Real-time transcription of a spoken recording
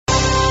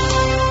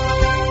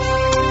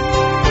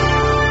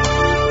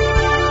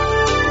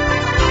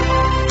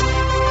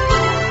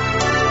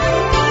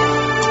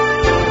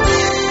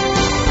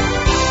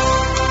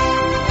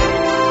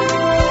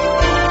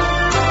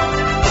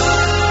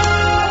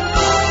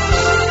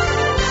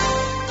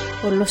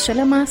olosho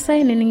le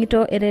Maasai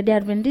niningito eredi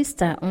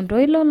Adventista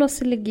ondoilo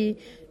losiligi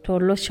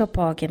tolosho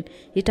pookin.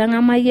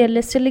 Itang'amayie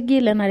ele siligi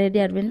lena redi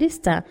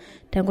Adventista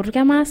tenkutuk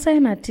e Maasai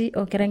natii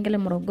Okerengele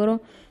Morogoro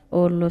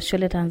olosho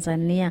le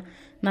Tanzania.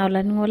 Na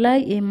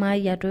olaning'olai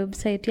imai atua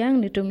website yang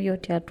nitumio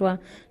tiatua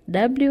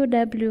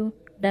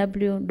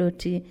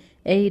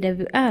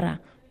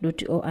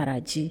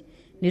www.awr.org.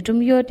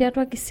 Nitumio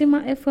tiatua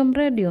Kisima FM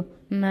Radio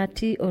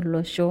natii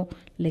olosho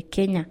le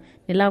Kenya.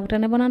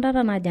 Nilakutane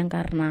bonandata na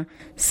jankarna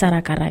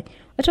Sarakarai.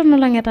 Otono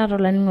langeta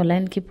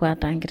olaning'olai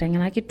kipuata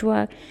Inkitegenat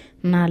kituak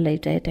na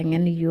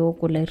laitengen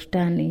yok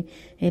olairtani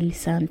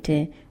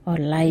Elisante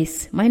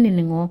Olais.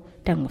 Mainining'o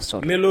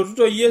teng'osol.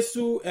 Melotu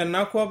Yesu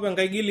enakop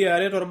enkaigili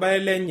are orbae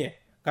lenye.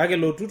 Kake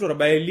lotu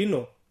orbae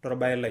lino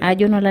orbae lai.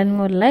 Ajo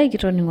olaning'olai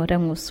kitoning'o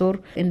teng'osol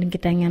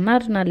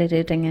Inkitegenat na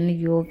laitengen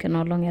yok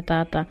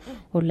enolongetata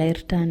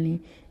olairtani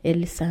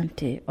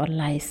Elisante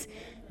Olais.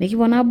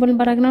 Nikipona abol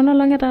barakina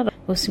nolongetata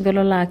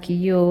osingolo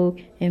laki yo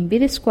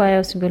embiri square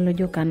osingolo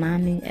jo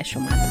Kanani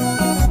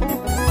eshomata.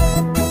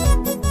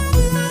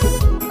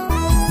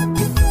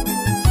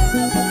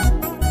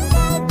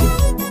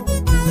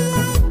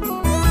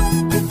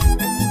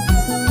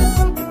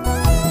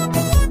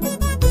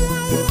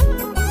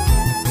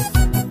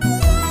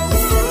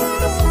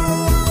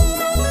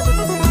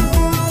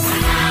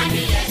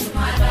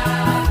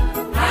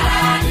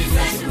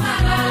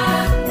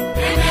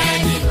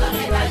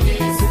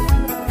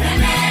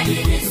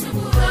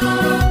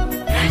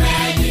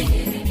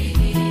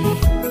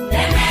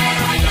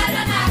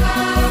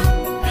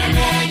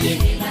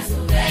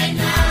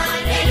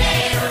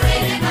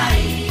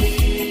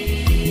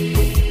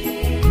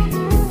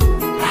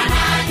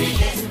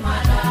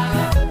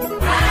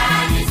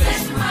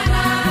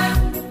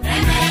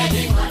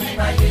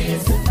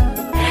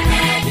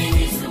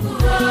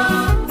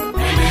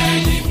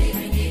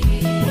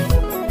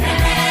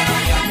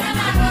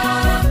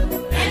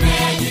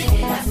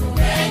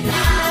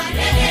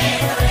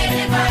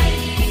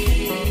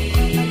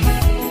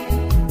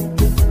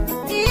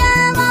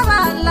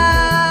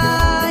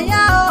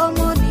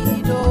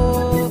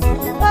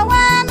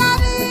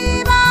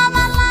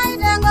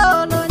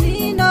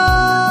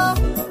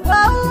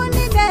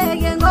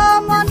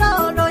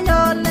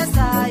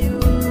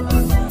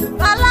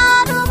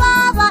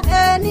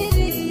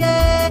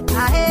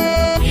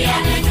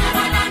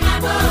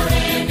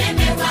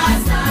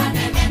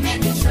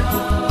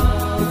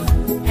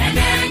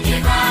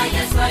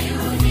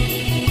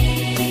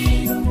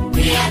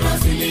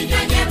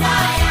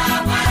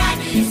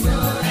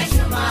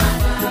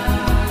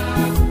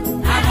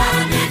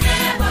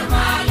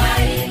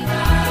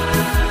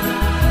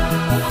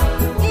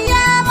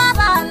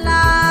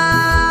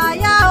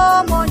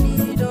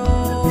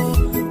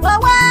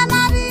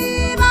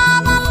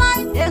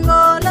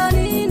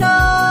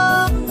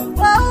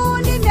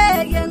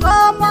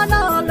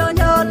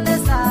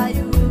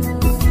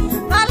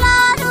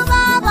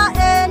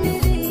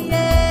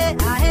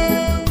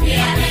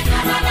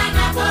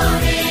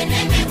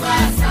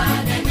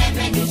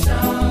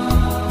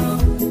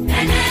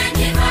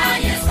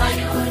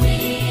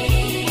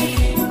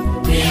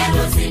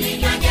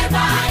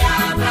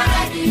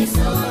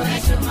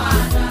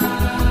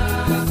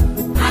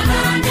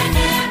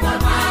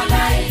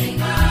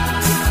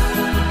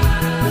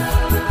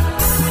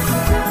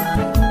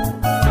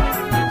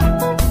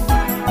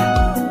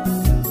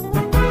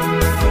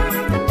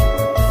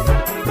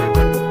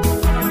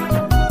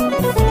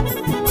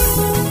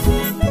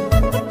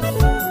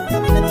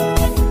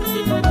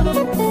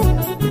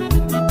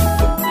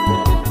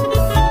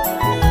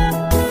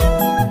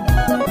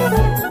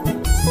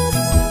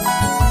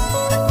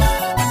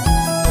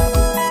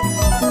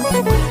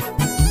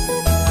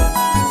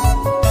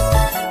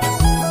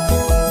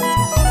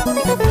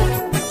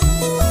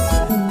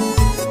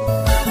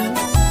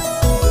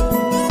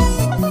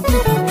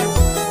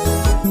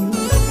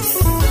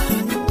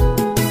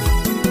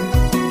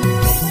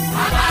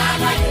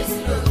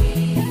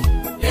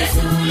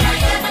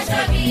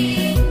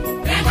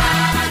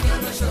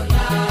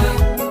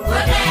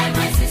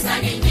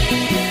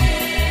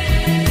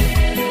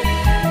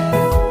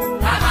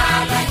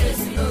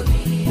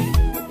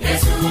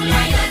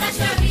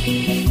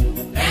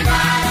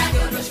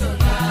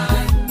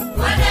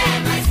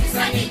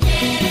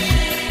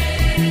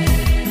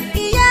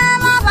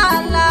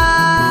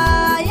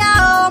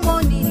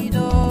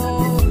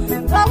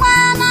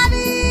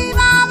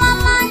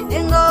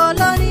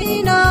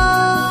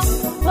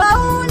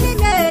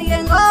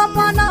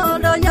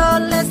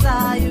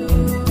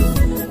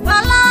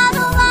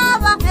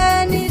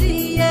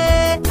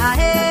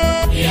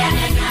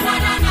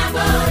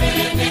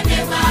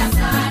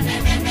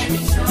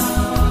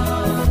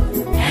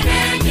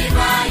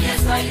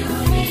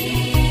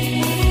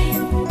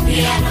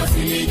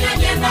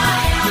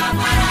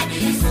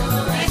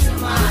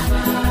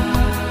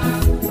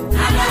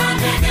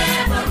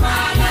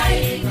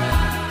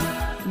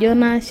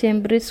 Jona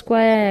Shembri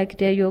Square ya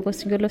kitia yoko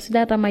singolo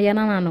sidata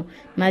mayana nano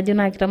na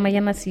jona kita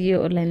mayana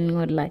siyo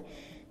olaningo lai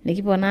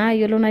nikipona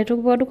yolo na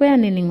itukupodu kwa ya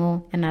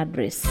niningo an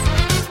address.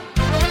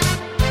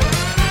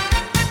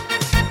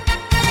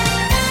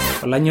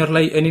 Olanyor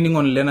lai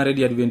eniningon lena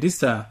Radio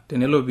Adventista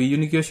tenelo piyu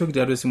nikioshoki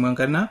tiatua esimu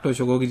enkarina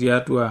toshokoki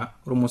tiatua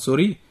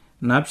ormosori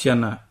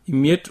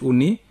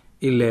 753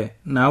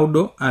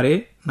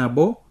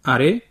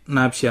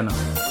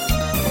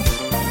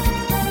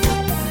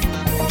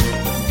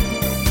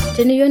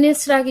 Teniyieu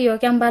nisiraki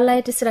yiok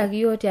empalai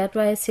tisiraki yiok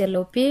tiatua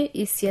SLP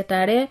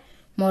Isietare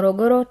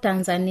Morogoro,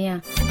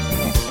 Tanzania.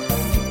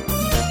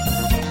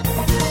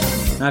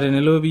 Na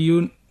tenelo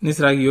piyu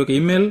nisiraki yiok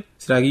email,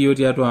 siraki yiok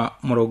tiatua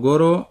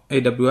Morogoro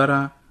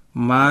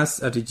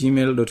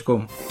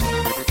awr@gmail.com.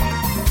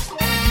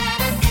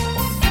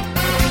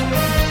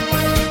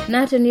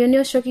 Na teniyieu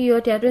nioshoki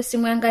yiok tiatua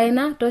esimu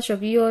enkaina,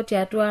 toshoki yiok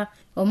tiatua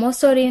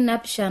ormosori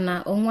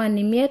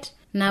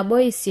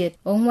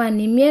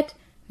 745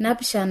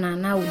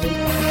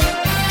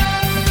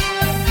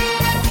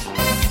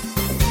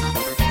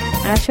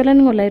 Ashola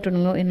ningo lai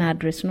toningo ina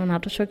address no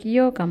natoshoki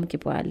yiok amu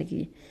kipuo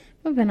aliki.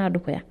 Mapena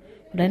dukuya.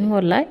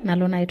 Ningo lai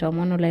nalo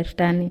naitomono lai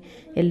ritani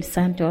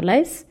Elisante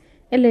Olais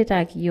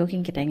eleitaki yiok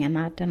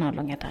Inkitegenat tena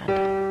olong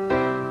etaata.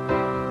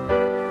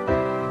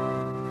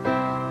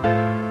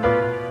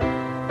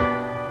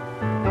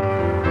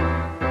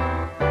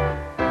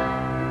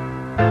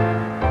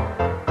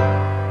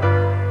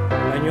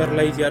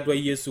 Lai tiatua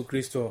Yesu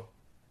Kristo.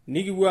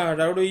 Nikipuo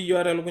ataroro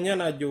yiok telukunya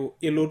najo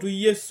Elotu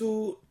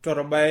Yesu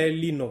torbae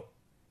lino.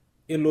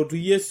 Elotu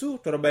Yesu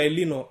torbae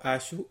lino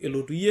ashu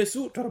Elotu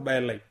Yesu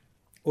torbae lai.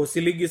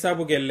 Osiligi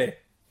sapuk ele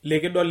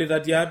likidolita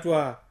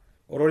tiatua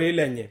ororei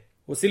lenye.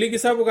 Osiligi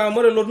sapuk amu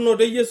ore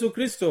elotunoto Yesu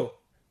Kristo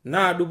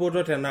naa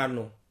dupoto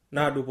tenanu,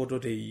 naa dupoto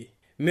teyie.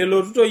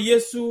 Melotuto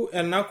Yesu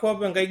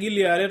enakop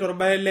enkaigiliare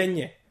torbae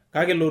lenye,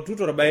 kake elotu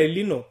torbae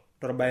lino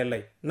torbae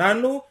lai.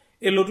 Nanu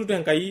elotu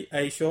tenkai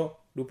aisho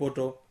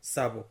dupoto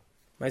sapuk.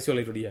 Maisio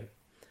laitodian.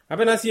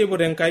 Apena siye po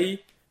tenkai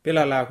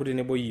pelala aku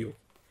tenebo yiok.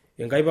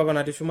 Enkai papa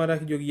natii shumata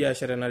kijoki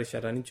ashere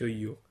narishata nincho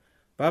yiok.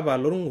 Papa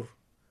lorngur.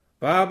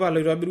 Papa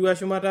loitobiru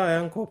ashumata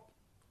ayankop.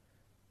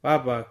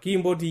 Papa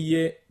kiimpoti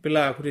yie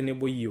pila aku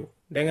tenebo yiok.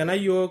 Ndengena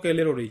yiok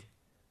elerorei.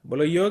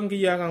 Bolo yiok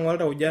nkiyaka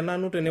ngolta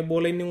ujananu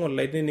tenebo lainingo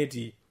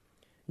laiteneti.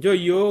 Njo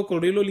yiok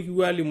olreilo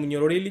likiwali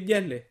munyorore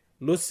lijale.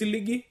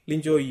 Losiligi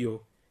lincho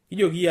yiok.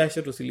 Kijoki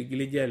ashe to siligi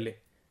lijale.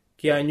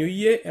 Kianyu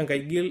yie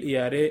enkaigil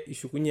iare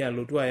ishukunye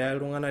alotu aya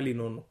iltung'ana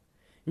linono.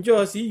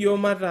 Njoo si yiok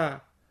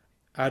mata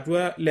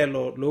atua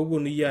lelo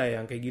looponu yie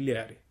aya enkaigil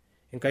iare.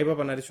 Enkai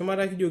papa natii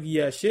shumata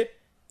kijoki ashe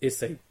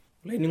esai.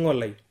 Lainingo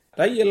lai.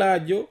 Tayiolo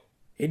ajo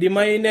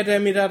idimayu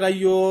netemita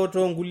yiok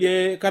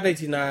toonkulie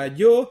katitin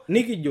ajo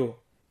nikijo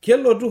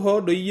kelotu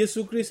hoo doi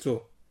Yesu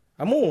Kristo.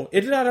 Amu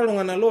etii taata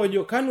iltung'ana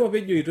loojo kanu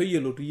opejo itoi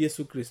elotu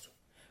Yesu Kristo.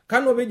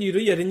 Kanu opejo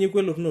itoi etinyiku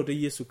elotunoto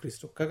Yesu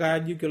Kristo. Kaka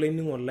ajo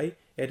kelainingo lai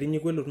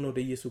etinyiku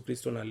elotunoto Yesu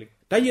Kristo naleng.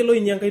 Tayiolo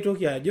inye enkai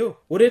toki ajo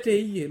ore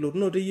teyie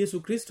elotunoto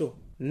Yesu Kristo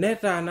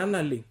netaana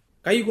naleng.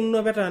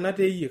 Kaikununo petaana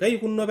teyie,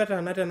 kaikununo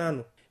petaana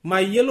tenanu.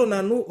 Mayiolo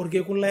nanu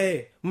orkekun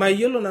lae,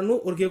 mayiolo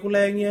nanu orkekun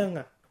lae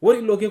ng'iang'a. Ore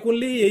ilo kekun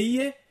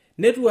liyeyie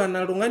netu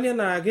ana iltung'ani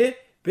enaake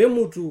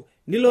pemutu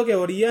nilo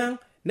keoriang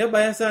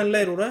nebaya saa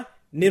lairura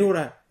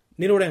nirura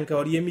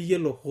enkewarie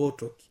miyiolo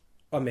hootoki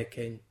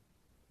omekenyu.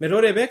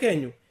 Metore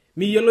pekenyu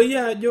miyiolo yie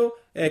ajo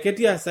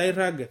ketii asa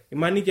irraga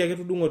imaniki ake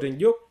tudung'ote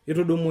njo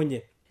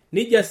itudumunye.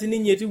 Nija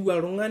sininye etiu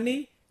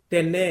oltung'ani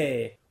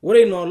tenee.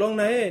 Ore ina olong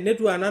nae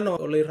netu anana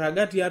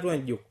oloirraga tiatua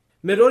njo.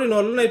 Metore ina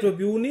olong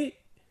naitopiuni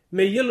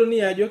meyiolo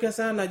ni ajo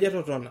kesaa naje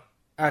totona.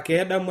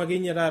 Akeedamu ake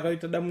nye taata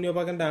itadamuni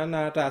opake ndaa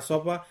naataasa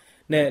apa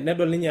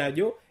nedol ninye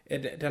ajo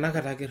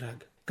tenakata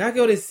kirraga.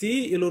 Kake ore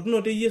sii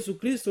elotunoto Yesu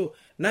Kristo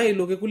naa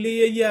ilo kekun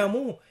liyeyie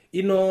amu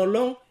ina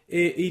olong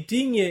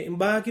iting'ie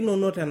imbaa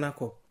kinono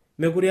tenakop.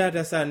 Mekure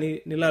ata saa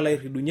nilala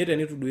irridunye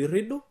tenitu duo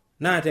irridu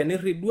naa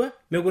tenirridua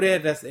mekure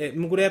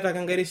ata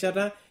enkai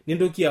rishata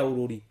nintoki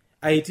aurori.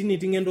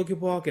 Aitiniting entoki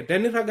pookin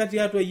tenirraga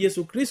tiatua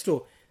Yesu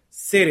Kristo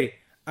sere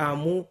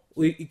amu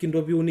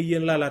kintopiuni yie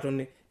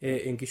lalatoni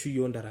enkishui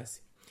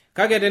ondarasi.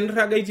 Kake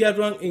tenirraga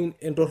tiatua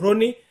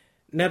entorroni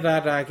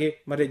netaata ake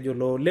matejo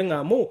lo oleng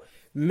amu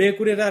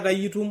mekure taata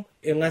yitum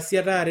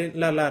eng'asiata are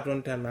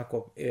lalaton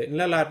tenakop.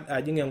 Nilala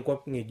ajing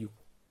enkop ng'ejuk.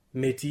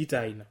 Metii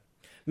taa ina.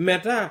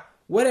 Metaa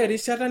ore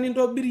erishata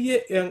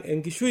nintobirie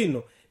enkishui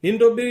ino,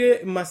 nintobirie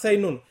imasaa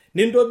inono,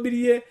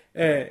 nintobirie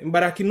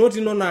imbarakinot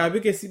inono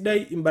apik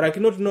esidai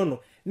imbarakinot inono,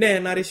 naa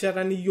ena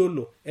rishata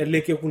niyiolo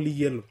ele kekun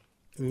liyiolo.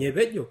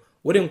 Nyepejo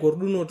ore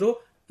enkordunoto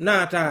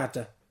naa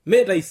taata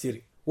mee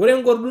taisere. Ore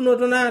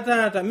enkordunoto naa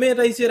taata mee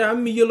taisere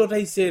amu miyiolo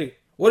taisere.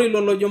 Ore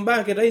lolojo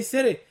mbaa ke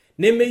taisere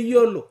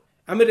nemeyiolo.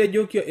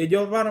 Ametejoki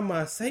ejo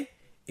parmaasai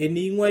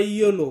ening'ua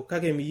iyiolo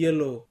kake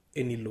miyiolo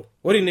enilo.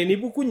 Ore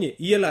nenipukunye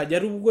iyiolo ajo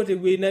atupukuo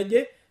tewuei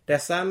naje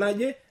tesaa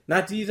naje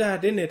natii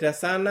taata ene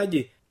tesaa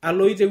naje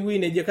aloito ewuei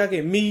neje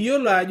kake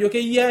miyiolo ajo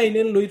keyiaa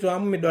ine loito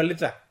amu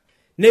midolita.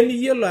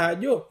 Nemiyiolo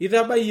ajo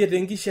itabayie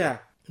tenkishaa.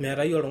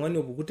 Meetai oltung'ani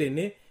opuku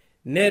tene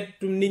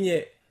netum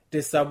ninye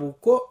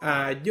tesapuko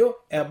ajo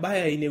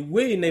ebaya ine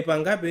wuei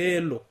naipanga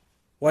peelo.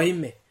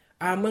 Waime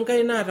amu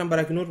enkai naata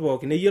mbarakinot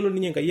pookin neyiolo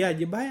ninye enkai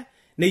ajo baya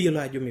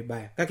neyiolo ajo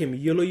mibaya kake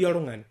miyiolo yie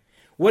oltung'ani.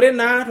 Ore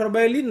naa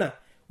torbae lina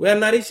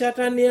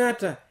wenarishata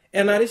niata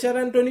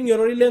enarishata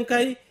nitoning'orori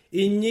lenkai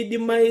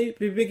inyidimai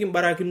pipik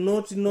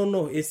imbarakinot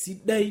inono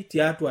esidai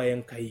tiatua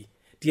Enkai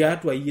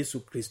tiatua Yesu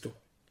Kristo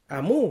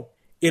amu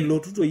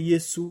elotuto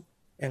Yesu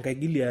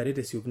enkaigiliare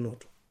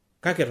tesiokinoto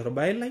kake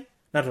torbae lai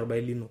na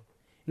torbae lino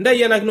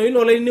ndayianakino ino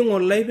olainining'o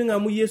lai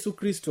ping'amu Yesu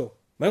Kristo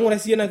maing'ura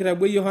siyie ena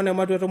kitabu e Yohana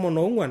Mateo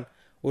 14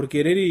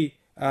 orkereri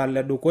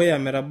ledukuya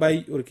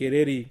metabai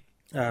orkereri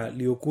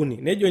liokuni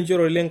nejo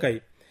njoro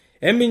lenkai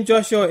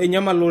eminchosho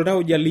enyamalu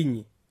iltauja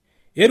linyi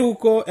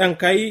eruko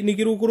Enkai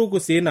nikirukuruku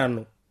sii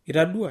nanu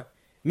itadua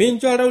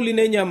mincho oltau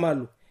lino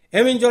enyamalu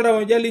emincho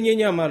iltauja linyi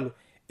enyamalu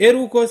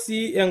eruko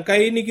sii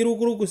Enkai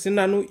nikirukuruku sii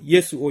nanu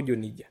Yesu ojo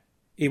nija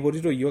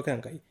eipotito iyiok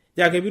Enkai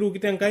jake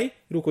pirukite Enkai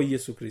iruko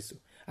Yesu Kristo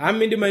amu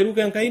mindim airuko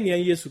Enkai niya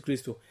Yesu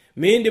Kristo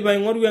mindim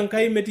aing'oru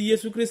Enkai metii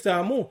Yesu Kristo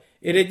amu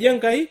etejo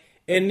Enkai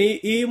eni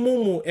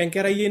imumu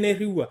enkerai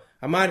enerriwa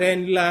ama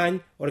tenilany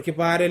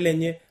orkipaare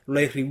lenye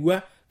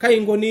loirriwa kai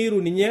inko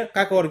niiru ninye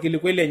kaka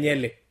orkilikwai lenye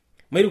ele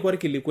mairuko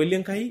orkilikwai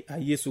lenkai a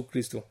Yesu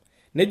Kristo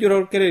nejoro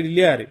orkereri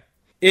liare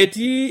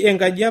etii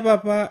enkaji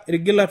apapa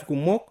irgilat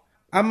kumok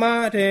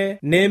ama te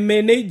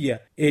neme nejia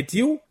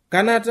etiu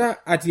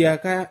kanata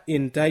atiaka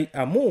intai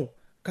amu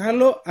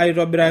kalo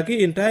aitobiraki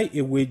intai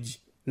ewueji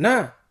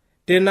na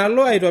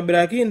tenalo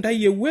aitobiraki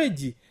intai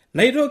ewueji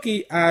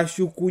naitoki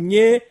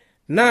ashukunye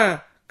na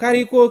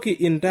karikoki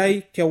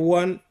intai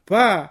kewan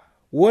pa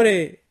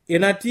wore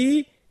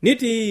enatii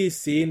nitii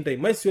sii intai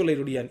maisio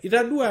itorian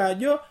itadua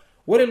ajo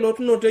wore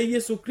lotunoto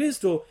Yesu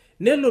Kristo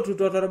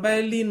nelotuto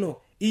torbae lino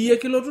iye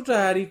kilotuto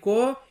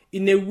ariko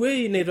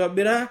inewuei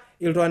naitobira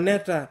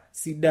iltoneta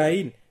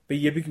sidain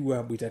peyie pikipuo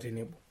aboita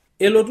tenebo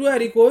elotu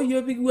ariko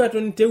iyiok pikipuo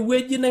atoni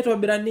tewueji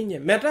naitobira ninye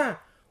metaa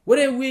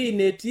wore ewuei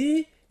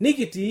netii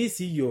nikitii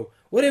siyiok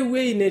wore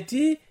ewuei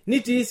netii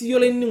nitii siyiok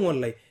olainining'o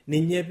lai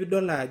ninye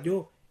pidol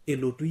ajo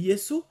elotu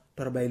Yesu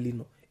torbae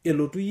lino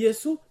elotu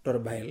Yesu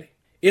torbae lai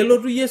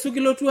elotu Yesu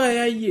kilotu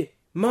ayayie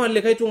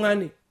maolikae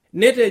tung'ani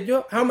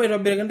netejo hama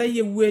aitobiraki ntai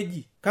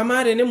ewueji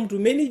kama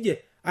tenemutume nije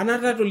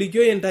anata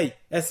tolikio entai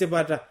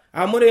esipata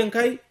amore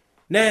Enkai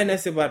naa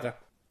enesipata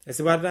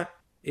esipata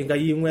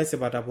Enkai ing'ua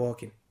esipata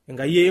pookin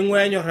Enkai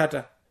ing'ua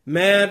enyorrata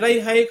meetai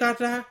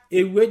haikata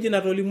ewueji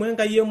natolimu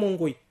Enkai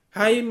emongoi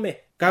haime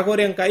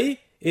kakore Enkai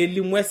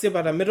elimu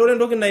esipata metore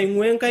entoki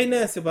naing'ua Enkai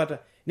naa esipata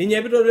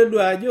ninye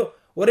pitodolu ajo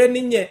ore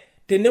ninye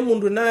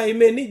tenemundu naa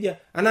ime nija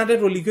anata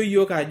tolikio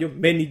iyiok ajo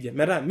menija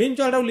metaa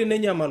mincho oltau lino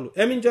enyamalu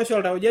eminchosho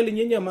oltauja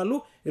linyi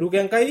enyamalu iruko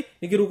Enkai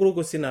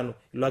nikirukuruko sinanu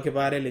ilo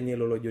kipaare lenye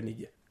lolojo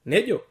nija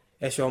nejo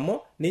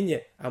eshomo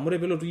ninye amure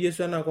pelotu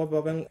Yesu enakop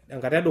apa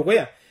enkata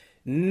edukuya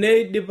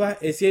neidipa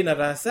esiai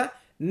nataasa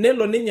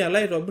nelo ninye alo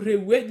aitobir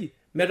ewueji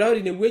metaa ore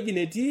inewueji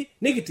netii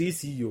nikitii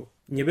siyiok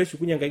nye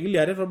peshukunye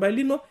enkaigiliare torbae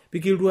lino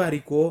pikiltu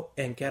arikoo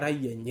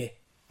enkerai enye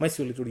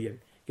maisio litorian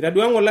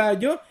kitadua ng'ole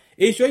ajo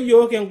eisho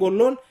iyiok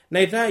engolon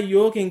naitaa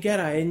iyiok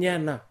inkera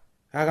enyena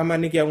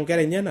akamaniki aku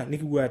inkera enyena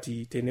nikipuo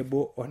atii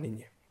tenebo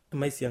oninye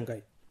maisio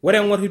Enkai ore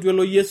eng'or itu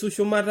elo Yesu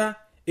shumata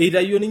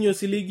eitayio ninye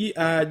osiligi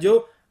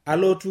ajo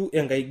alotu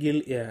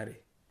enkaigil eare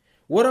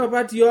ore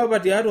apa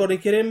tiatua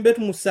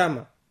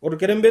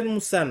orkerembet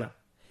musana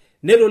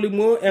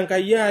netolimuo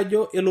Enkai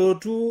ajo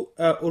elotu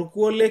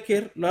orkuo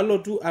leker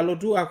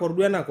alotu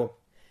akordu enakop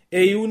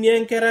eiuni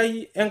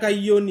enkerai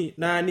enkayioni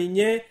naa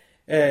ninye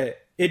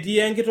etii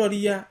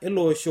enkitoria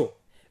eloosho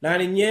naa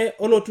ninye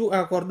olotu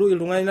akordu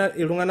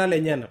iltung'ana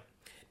lenyana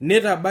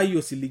netabayio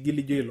osiligi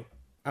lijo ilo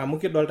amu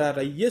kidol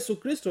taata Yesu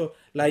Kristo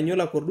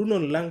lainyo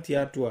akordunon lang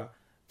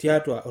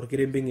tiatua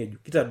orkerembe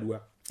ng'ejuk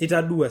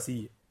itadua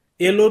siye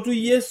elotu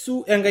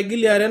Yesu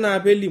enkaigiliare naa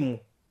pelimu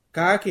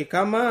kake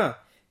kama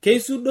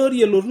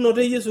keisudori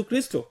elotunoto Yesu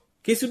Kristo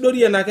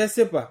keisudori ena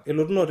kesipa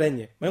elotunoto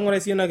enye maing'ura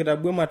sii ena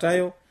kitabu e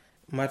Mateo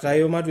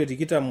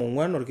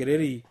 24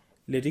 orkereri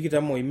le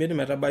 25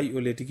 metabai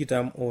ole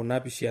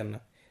 27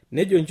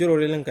 nejo njoro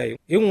lenkai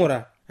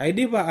ing'ura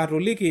aidipa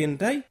atoliki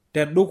intai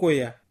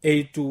tedukuya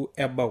eitu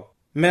ebau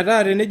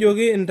metaa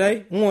tenejoki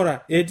intai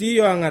ng'ura etii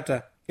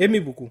yoang'ata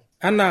emipuku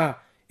anaa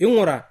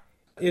ing'ura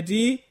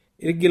etii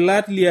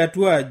irgilat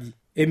liatua aji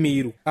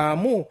emiiru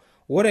amu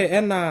ore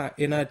enaa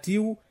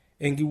enatiu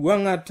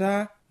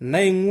enkiwuang'ata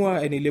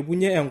naing'ua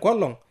enilepunye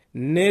enkolong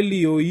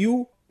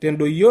nelioyu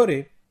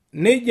tendoyiore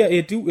neija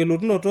etiu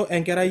elotunoto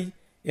enkerai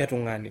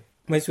etung'ani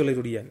maisio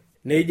laitorian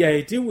neija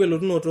etiu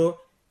elotunoto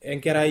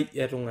enkerai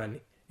etung'ani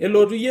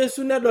elotu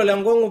Yesu nedol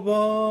enkong'u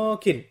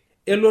pookin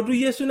elotu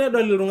Yesu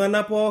nedol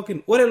iltung'ana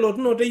pookin ore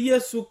elotunoto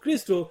Yesu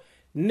Kristo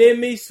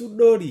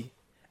nemeisudori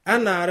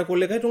anaa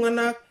irkulikae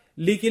tung'anak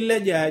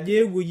likileja ajo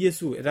ewuo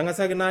Yesu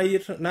etang'asaki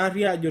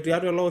naari ajo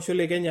tiatua olosho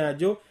le Kenya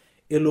ajo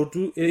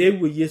elotu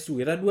ewuo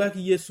Yesu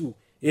etaduaki Yesu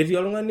etii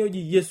oltung'ani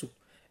oji Yesu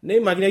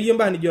neimakina yie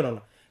mbaa nijo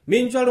nona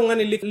mincho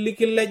oltung'ani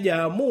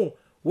likileja amu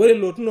ore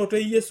elotunoto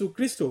Yesu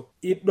Kristo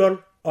idol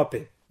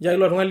openy jaa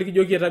ilo tung'ani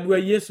likijoki etadua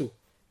Yesu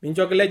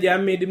mincho kileja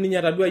amu midim ninye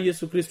atadua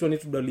Yesu Kristo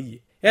nitudol iyie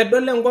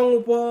edol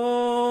enkong'u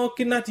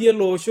pookin natii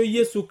eloosho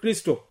Yesu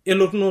Kristo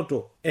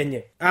elotunoto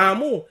enye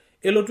amu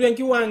elotu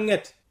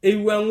enkiwang'et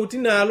eiwang'u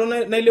tinaalo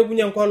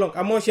nailepunye enkolong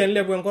amu oshi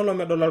enilepu enkolong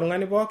medol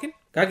oltung'ani pookin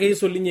kake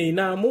isul ninye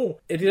ina amu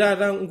etii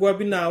taata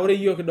nkuapi naa ore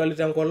iyiok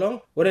kidolita enkolong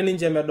ore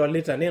ninche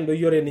medolita naa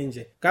endoyiore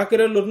ninche kake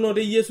ore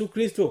elotunoto e Yesu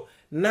Kristo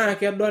naa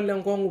kedol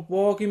enkong'u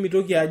pookin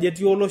mitoki ajo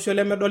etii olosho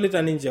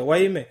lemedolita ninche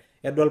waime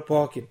edol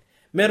pookin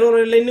metaa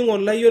ore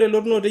laining'oni lai ore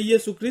elotunoto e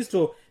Yesu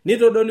Kristo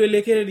nitodolu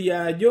ele kereri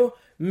ajo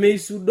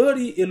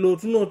meisudori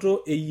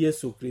elotunoto e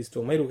Yesu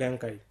Kristo mairuko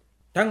Enkai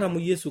tang'amu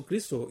Yesu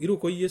Kristo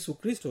iruko Yesu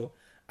Kristo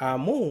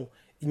amu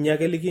ina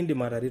ake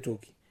likindim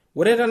ataretoki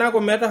ore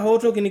tenako meeta hoo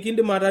toki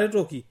nikindim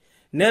ataretoki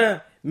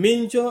naa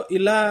mincho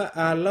ila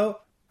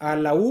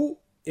alau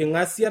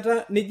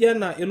eng'asiata nijo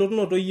ena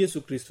elotunoto e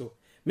Yesu Kristo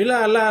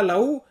mila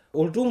alau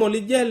oltumo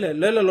lijo ele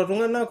lelo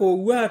tung'anak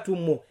oowuo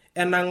atumo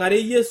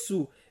enang'are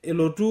Yesu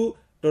elotu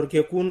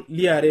torkekun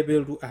liare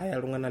peeltu aya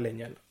iltung'anak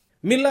lenyenak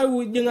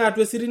milau ijing'a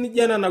atua esiri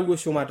nijo ena nawuo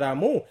shumata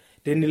amu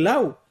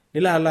tenilau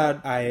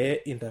nila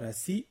aye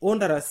intarasi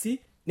ontarasi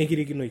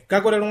nikirikinoi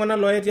kake ore iltung'anak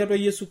looye tiatua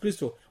Yesu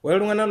Kristo ore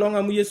iltung'anak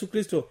loong'amu Yesu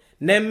Kristo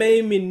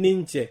nemeimin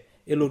ninche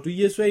elotu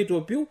Yesu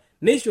aitopiu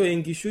neisho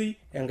enkishui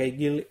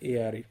enkaigil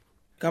iare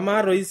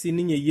kamaa toi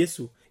sininye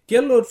Yesu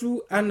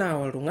kelotu anaa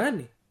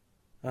oltung'ani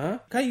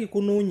kai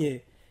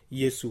ikunuunye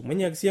Yesu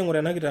manyaki sii eng'ura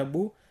ena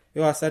kitabu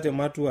ewasate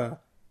matua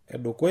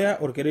edukuya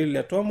orkereri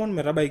le 10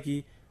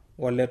 metabaiki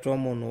ole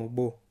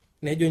 11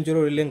 nejo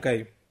njorori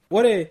lenkai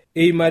ore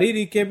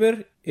eimariri keper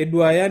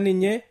eduaya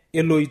ninye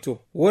eloito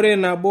ore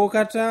nabo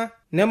kata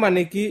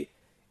nemaniki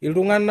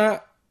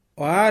iltung'anak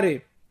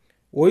oare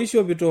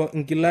oishopito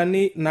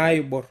nkilani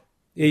naibor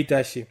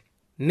eitashe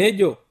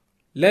nejo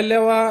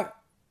lelewa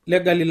le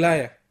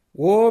Galilaya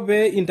woo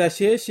pee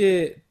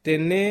intasheshe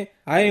tene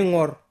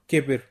aing'or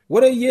keper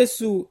ore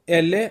Yesu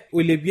ele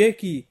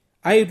oilepieki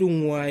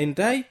aitung'ua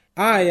intai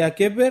aaya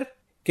keper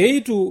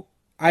keitu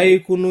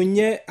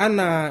aikununye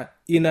anaa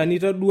ina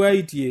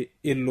nitaduaitie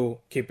elo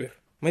keper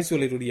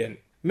maisoloitoriani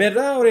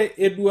metaa ore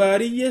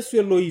eduari Yesu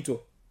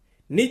eloito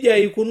nija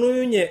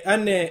ikununye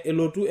anaa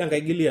elotu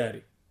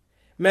enkaigiliari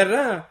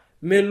metaa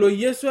melo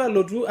Yesu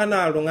alotu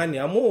anaa oltung'ani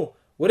amu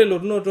ore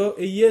elotunoto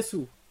e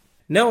Yesu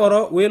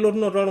neoro we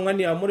elotunoto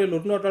oltung'ani amu ore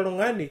elotunoto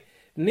oltung'ani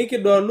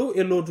nikidolu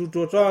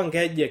elotuto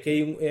toonkejek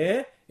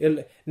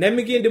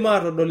nemikindim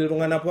aatodol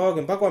iltung'anak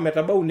pookin mpaka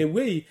ometabau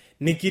inewueji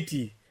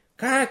nikitii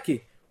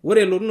kake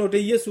ore elotunoto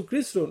e Yesu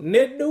Kristo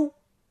nedou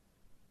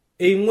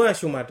eing'ua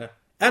shumata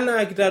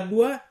anaa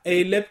kitadua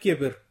eilep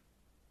keper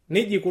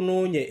niji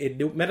kunuunye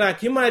edeu metaa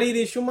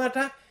kimariri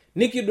shumata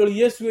nikidol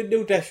Yesu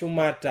edeu te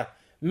shumata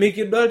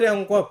mikidol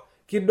tenkop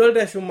kidol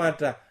te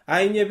shumata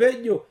ainye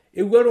pejo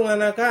epuo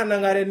iltung'anak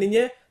aanang'are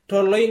ninye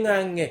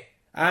toloing'ang'e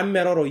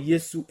ameroro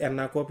Yesu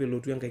enakop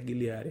elotu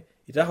enkaigiliare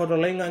itaho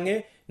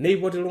toloing'ang'e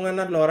neipoti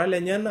iltung'anak loora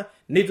lenyana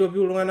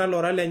neitopiu iltung'anak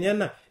loora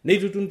lenyana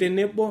neitutun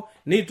tenebo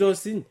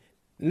neitosiny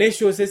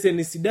neisho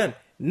seseni sidan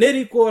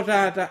nerikoo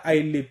taata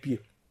ailepie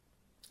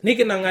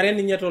nikinang'are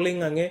ninye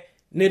toloing'ang'e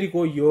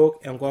nerikoo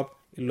yiok enkop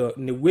ilo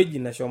newueji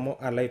nashomo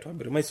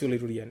alaitobir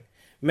maisoloitoriani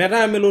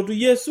metaa melotu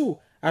Yesu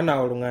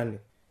anaa oltung'ani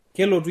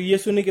kelotu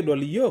Yesu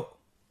nikidol yiok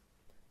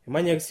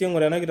imanyaki sii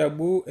ng'ore ena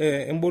kitabu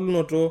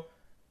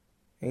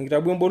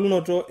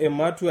embolunoto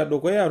ematua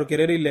edukuya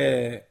orkereri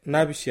le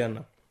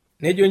 7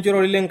 nejo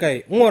njorori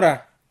lenkai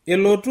ng'ura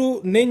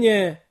elotu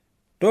ninye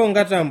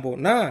toonkatambo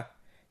naa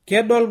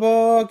kedol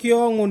pooki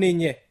ong'u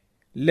ninye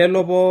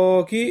lelo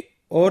pooki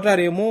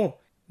ootaremo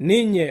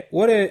ninye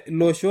ore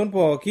loshon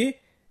pooki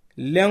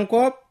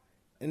lenkop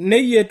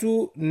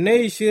neyietu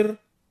neishir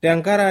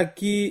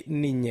tenkaraki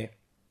ninye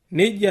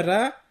nejia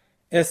taa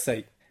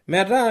esai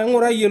metaa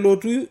ng'urai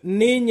elotu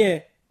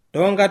ninye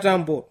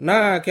toonkatambo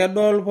naa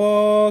kedol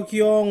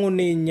pooki ong'u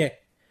ninye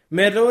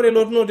metaa ore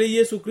elotunoto e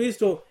Yesu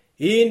Kristo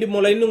iindim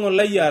olainining'oni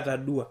lai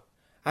atadua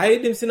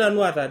aidim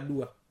sinanu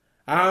atadua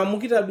amu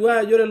kitadua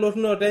ajo ore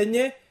elotunoto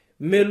enye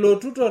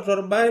melotuto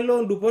torbae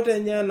loondupot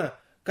enyana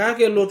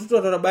kake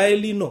elotuto torbae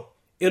lino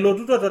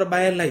elotuto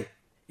torbae lai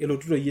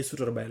elotuto Yesu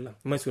torbae lang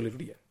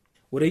maisoloitoriani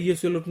ore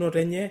Yesu elotunoto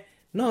enye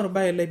naa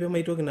orbae lai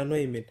pemaitoki nanu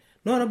aimin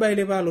naa orbae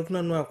lai paalotu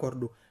nanu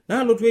akordu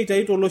naalotu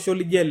aitai tolosho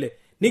lijele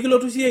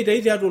nikilotu sii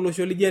aitai tiatua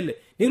olosho lijele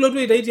nikilotu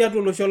aitai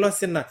tiatua olosho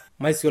losina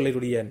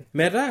maisoloitoriani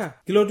metaa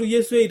kilotu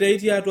Yesu aitai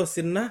tiatua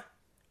osina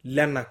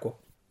lenakop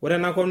ore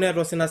enakop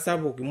neeta osina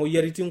sapuk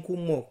imoyiaritin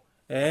kumok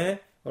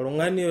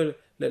oltung'ani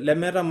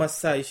lemeeta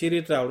masaa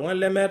ishirita oltung'ani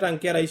lemeeta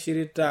nkera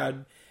ishirita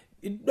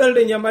idol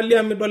enyamali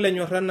amu idol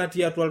enyorra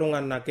natii atua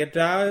iltung'anak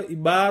etaa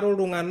ibaaro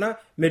iltung'anak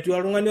metii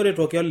oltung'ani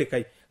oretoki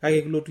olikai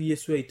kake kilotu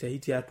Yesu aitai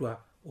tiatua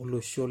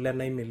olosho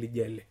lenaime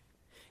lijele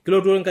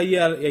kilotu Enkai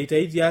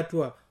aitai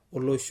tiatua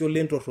olosho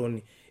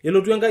lentorroni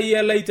elotu Enkai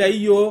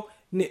aitai yiok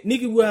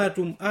nikipuo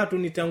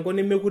atuni tenkop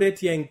nemekure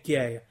etii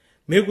enkiaya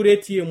mekure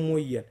etii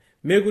emoyian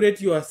mekure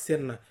etii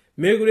osina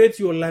mekure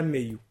etii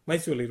olameyu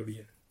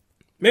maisoloitoriani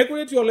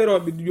mekure etii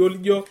oloirobi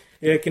lijo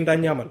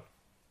kintanyamal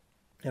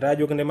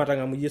erajo kindim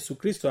atang'amu Yesu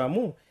Kristo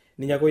amu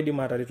ninye ake oidim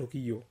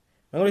ataretoki yiok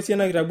ore sii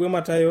ena kitabu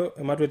Mathayo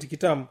ematua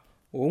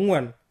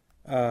 24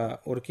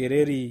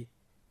 orkereri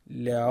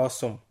le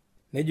osom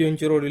nejo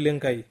njorori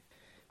lenkai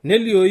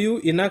nelioyu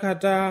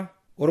inakata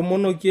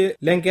ormonokie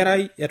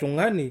lenkerai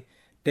etung'ani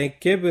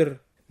tenkepir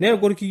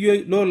neeku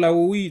orkiyioi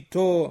lolaui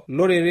to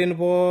loreren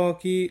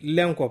pooki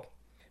lenkop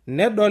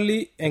nedoli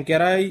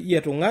enkerai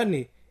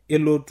etung'ani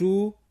elotu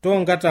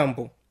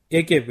toonkatambo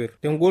ekepir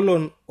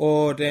tengolon o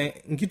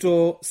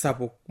tenkitoo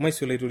sapuk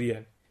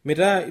maisoloitorian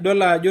mitaa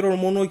idol ajo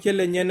ormonokie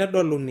lenye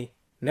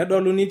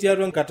nedoluni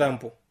tiatua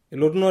nkatambo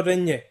elotunoto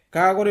enye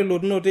ore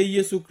elotunoto e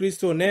Yesu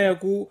Kristo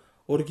neeku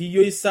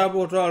orkiyioi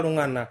sapuk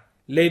tooltung'anak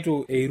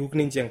leitu eiruk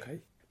ninche Enkai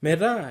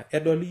metaa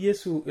edoli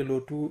Yesu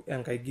elotu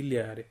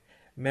enkaigiliare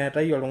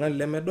meetai oltung'ani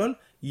lemedol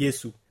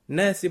Yesu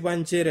neesipa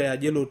nchere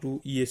ajo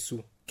elotu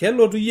Yesu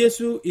kelotu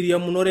Yesu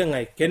iriamunore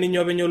ng'ae keninye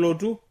openy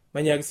olotu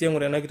manyaki sii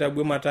eng'ura ena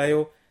kitabu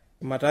Matayo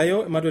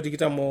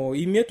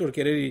 25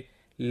 orkereri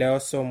le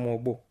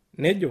 11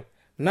 nejo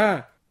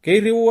naa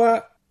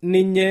keiriwa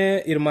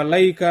ninye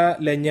irmalaika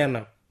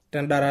lenyenak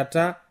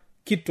tendarata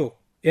kitok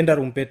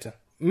entarumpeta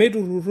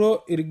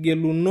meiturruro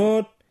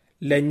irgelunot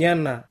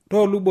lenyenak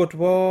toolubot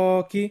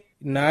pooki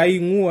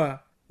naaing'ua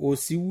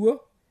osiwuo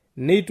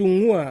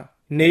neitung'ua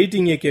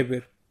neiting'ie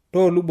keper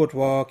toolubot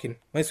pookin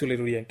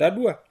maisoloitorian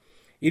tadua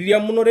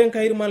iriamunore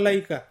Enkai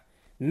irmalaika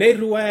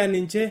neirriwaya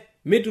ninche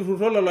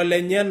meiturruro lolo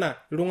lenyenak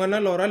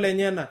iltung'anak loora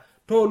lenyenak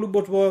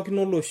toolubot pookin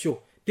olosho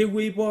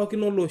tewuei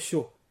pookin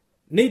olosho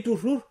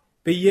neiturrur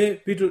peyie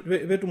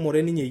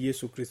petumore ninye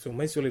Yesu Kristo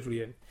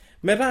maisoloitorian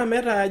metaa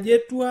meeta aje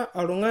etua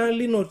oltung'ani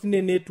lino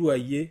tine netua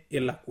yie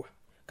elakwa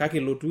kake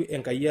elotu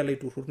Enkai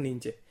alaiturrur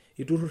ninche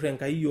iturrur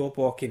Enkai yiok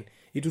pookin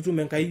itutum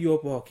Enkai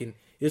yiok pookin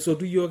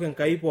esotu yiok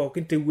Enkai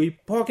pookin tewuei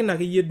pookin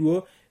akeyie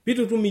duo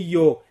pitutum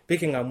yiok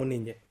piking'amu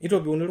ninye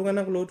nitobiuni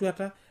iltung'anak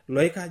lootuata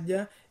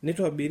loikaja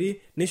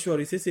nitobiri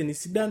nishori seseni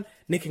sidan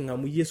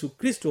niking'amu Yesu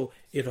Kristo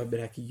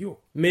itobiraki yiok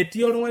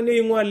metii oltung'ani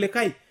oing'ua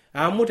likae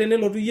amu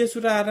tenelotu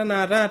Yesu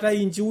taata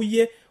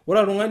inchiuye ore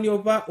oltung'ani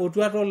opa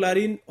otuata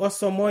olarin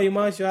osomoi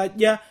maasho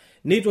aja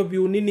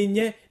nitobiuni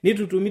ninye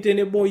nitutumi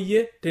tenebo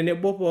yie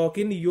tenebo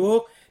pookin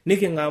yiok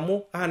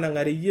niking'amu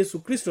aanang'are Yesu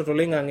Kristo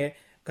toloing'ang'e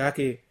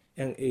kake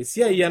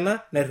esiai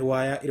ena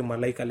nairriwaya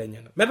irmalaika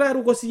lenyenak metaa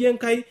iruko siyie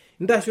Enkai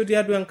intasho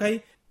tiatua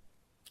Enkai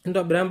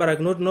intobira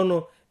mbarakinot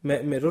inonok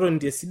metotoni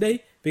tesidai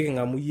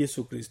piking'amu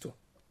Yesu Kristo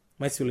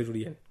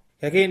maisoloitorian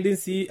kake indim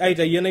sii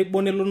aitayie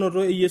enaibon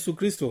elonoto e Yesu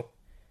Kristo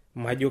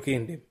majo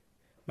kiindim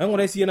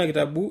maing'urai siyie ena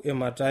kitabu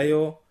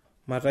Matayo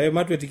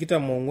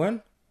 24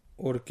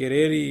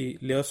 orkereri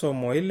le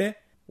 16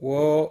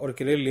 wo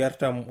orkereri le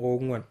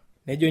 44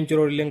 nejo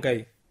nchorori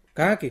lenkai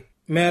kake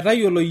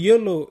meetai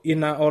oloyiolo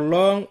ina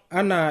olong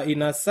anaa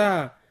ina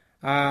saa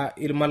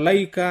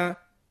irmalaika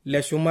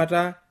le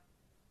shumata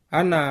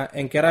anaa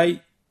enkerai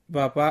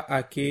papa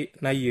ake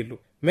nayiolo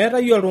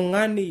meetai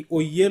oltung'ani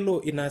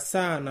oyiolo ina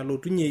saa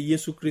nalotunye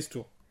Yesu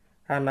Kristo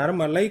anaa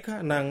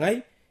irmalaika na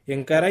ng'ae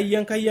enkerai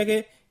Enkai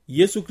ake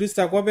Yesu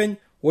Kristo ake openy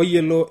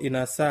oyiolo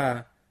ina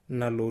saa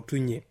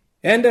nalotunye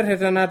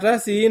enterretenata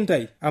sii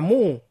intai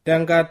amu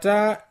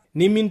tenkata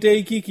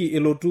niminteikiki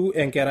elotu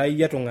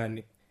enkerai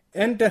etung'ani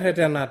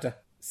enterretenata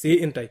sii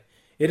intai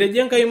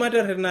etejo Enkai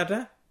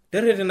materretenata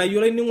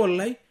terretenayiolo olainining'o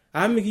lai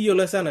amu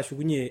mikiyiolo esaa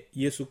nashukunye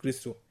Yesu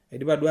Kristo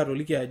aidipa duo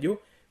atoliki ajo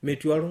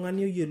metii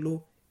oltung'ani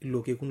oyiolo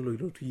ilo kekun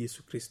loilotu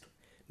Yesu Kristo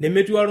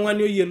nemetii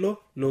oltung'ani oyiolo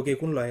ilo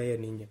kekun loyaya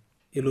ninye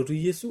elotu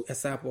Yesu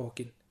esaa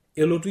pookin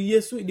elotu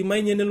Yesu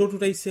idimai nye nelotu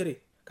taisere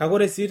kake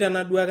ore sii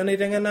tenaduake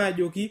naiteng'ena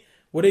ajoki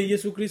ore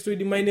Yesu Kristo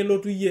idimai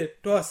nelotu yie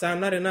toosaa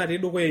nare natii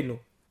dukuya ino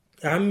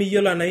amu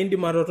miyiolo enaa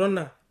indim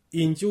atotona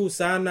inchiu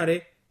saa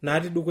nare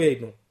natii dukuya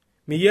ino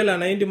miyiolo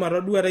enaa indim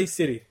atodua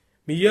taisere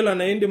miyiolo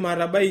enaa indim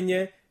atabai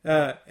nye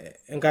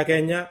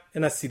enkakenya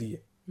enasirie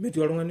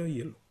metii oltung'ani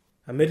oyiolo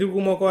amu etii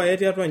kumok oye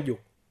tiatua njok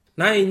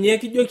naa inye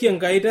kijoki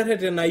Enkai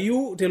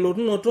terretenayu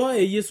telotunoto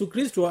e Yesu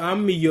Kristo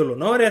amu miyiolo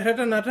na ore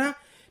erretenata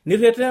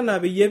nirretena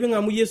peyie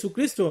ping'amu Yesu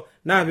Kristo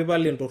naa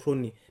pipal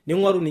entorroni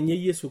ning'oru ninye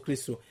Yesu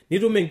Kristo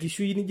nitum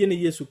enkishui nijo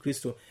ene Yesu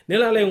Kristo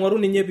nilo aing'oru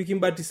ninye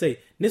pikimbatisai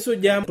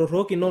nisujaa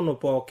torrok inonok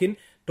pookin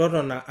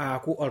totona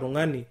aaku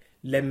oltung'ani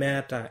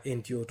lemeeta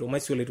entioto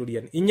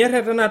maisoloitorian inye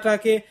erretenata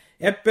ake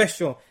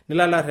epesho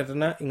nilo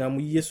arretena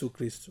ing'amu Yesu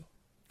Kristo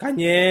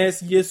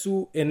kanyees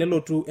Yesu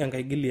enelotu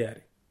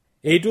enkaigiliare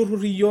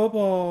eiturrur iyiok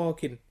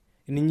pookin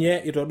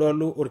ninye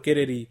itodolu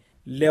orkereri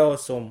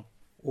leosom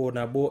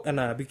onabo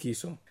enaa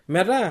pikisom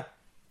metaa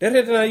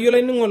terretenayu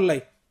olainining'o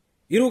lai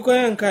iruko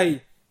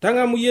Enkai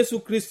tang'amu Yesu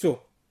Kristo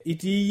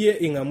itii iyie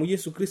ing'amu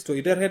Yesu Kristo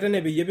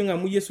iterretene peyie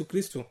ping'amu Yesu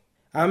Kristo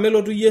amu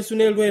elotu Yesu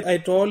nelotu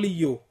aitool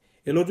iyiok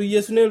elotu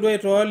Yesu nelotu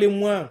aitool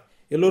emua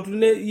elotu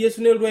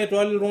Yesu nelotu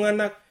aitool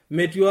iltung'anak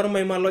metii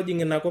ormaima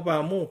lojing inakop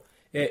amu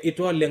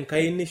itool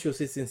Enkai nisho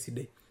sesen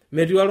sidai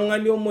metii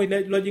oltung'ani omoi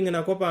lojing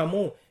inakop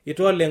amu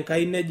itool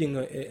Enkai nejing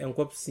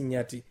enkop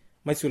sinyati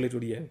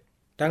maisoloitorian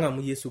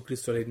tang'amu Yesu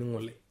Kristo olainining'o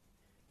lai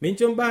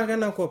mincho mbaa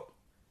kenakop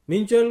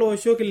mincho ilo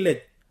osho kilej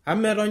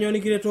amu meeta nyoo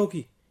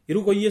nikiretoki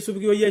iruko Yesu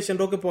pikiwoi aisho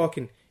entoki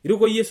pookin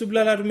iruko Yesu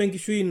pilala atum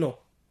enkishui ino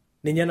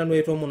ninye nanu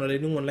aitoomon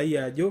olainining'o lai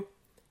ajo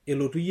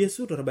elotu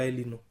Yesu torbae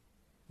lino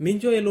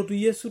mincho elotu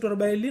Yesu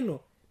torbae lino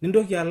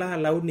nintoki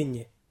alau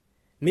ninye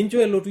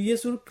mincho elotu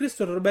Yesu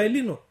Kristo torbae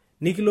lino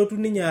nikilotu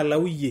ninye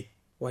alau iyie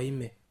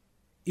waime.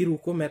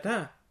 Iruko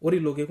metaa ore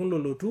ilo kekun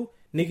lolotu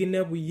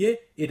nikinepu iyie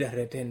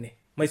iterretene.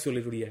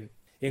 Maisolitoriani.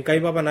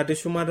 Enkai Papa natii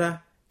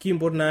shumata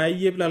kimpot naa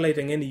iyie pilo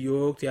aiteng'en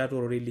iyiok tiatua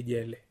ororei lijo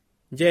ele.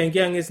 Njoo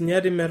enkiang'es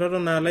nyati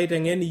metotona alo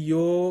aiteng'en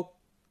iyiok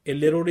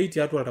ele rorei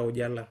tiatua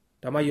iltauja lang.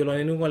 Tamayiolo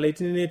eninko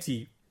laitini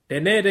netii.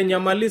 Teneeta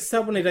enyamali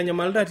sapuk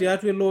naitanyamalita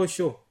tiatua ele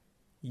osho,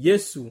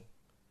 Yesu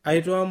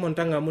aitoomon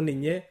ntang'amu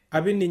ninye,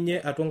 apik ninye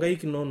atua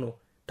nkaik inonok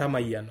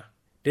tamayiana.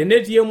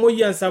 Tenetii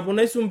emoyian sapuk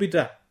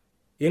naisumbita,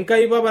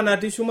 Enkai Papa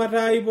natii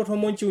shumata ipot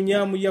homonchiunye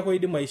amu iyie ake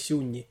oidim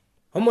aishiunye.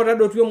 Homo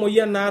tadotu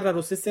emoyian naata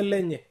tosesen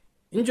lenye.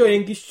 Inchoo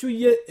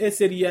enkishui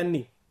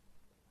eseriani.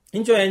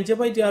 Inchoo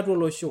enchipai tiatua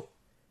olosho.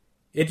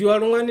 Etii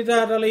oltung'ani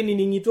taata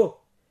lainining'ito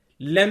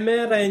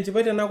lemeeta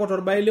enchipai tenakop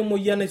orbae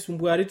lemoyian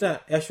naisumbuarita,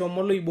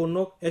 eshomo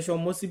loibonok,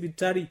 eshomo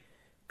sipitali,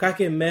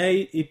 kake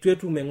meai itu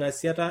etum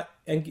eng'asiata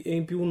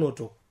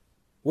empiunoto.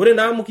 Ore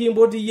naa amu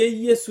kiimpoti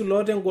iyie Yesu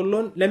loota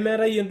engolon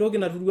lemeetai entoki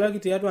naturuaki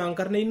tiatua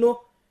enkarna ino,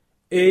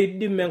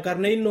 eidim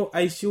enkarna ino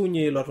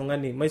aishiunye ilo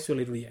tung'ani.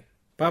 Maisolitoriani.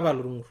 Papa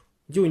lorng'ur,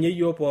 nchiunye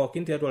iyiok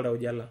pookin tiatua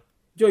iltauja lang.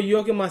 Nchoo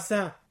iyiok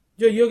imasaa,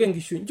 nchoo iyiok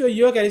enkishui, nchoo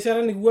iyiok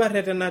erishata nikipuo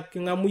arretena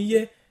king'amu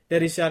iyie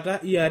terishata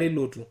iare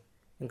lotu.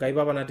 Enkai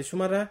Papa natii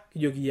shumata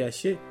kijoki iyie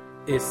ashe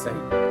esai.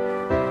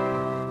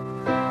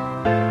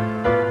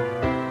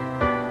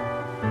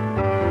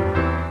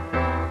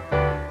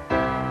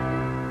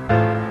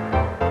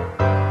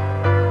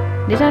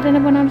 Dita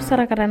tenebo nanu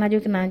sarakara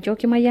najoki nancho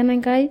kimayiana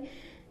Enkai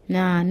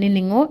na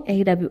nining'o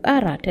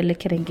AWR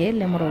telekerenge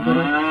le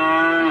Morogoro.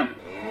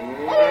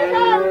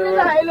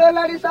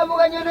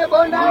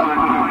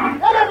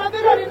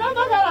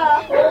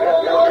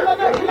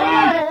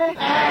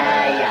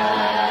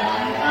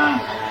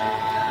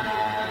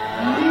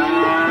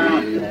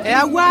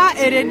 Ewa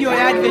radio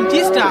ya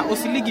Adventista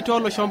osiligi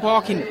tolo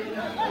shompookin.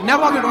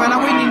 Nepoki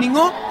iltung'anak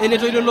oinining'o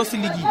eletoilo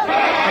losiligi.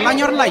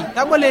 Olanyor lai,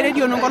 tabole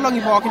radio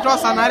nonkolong'i pookin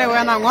toosanare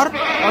wenang'or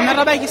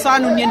ometabaiki saa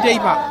uni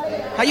enteipa.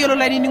 Tayiolo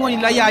lainining'oni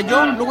lai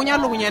ajo lukunya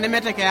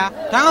nemetekeya.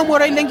 Tang'amu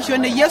ororei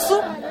lenkishon e Yesu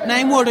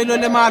naimu ororei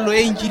lemaalo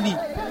e Injili.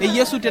 E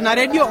Yesu tena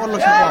radio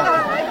olosho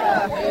pookin.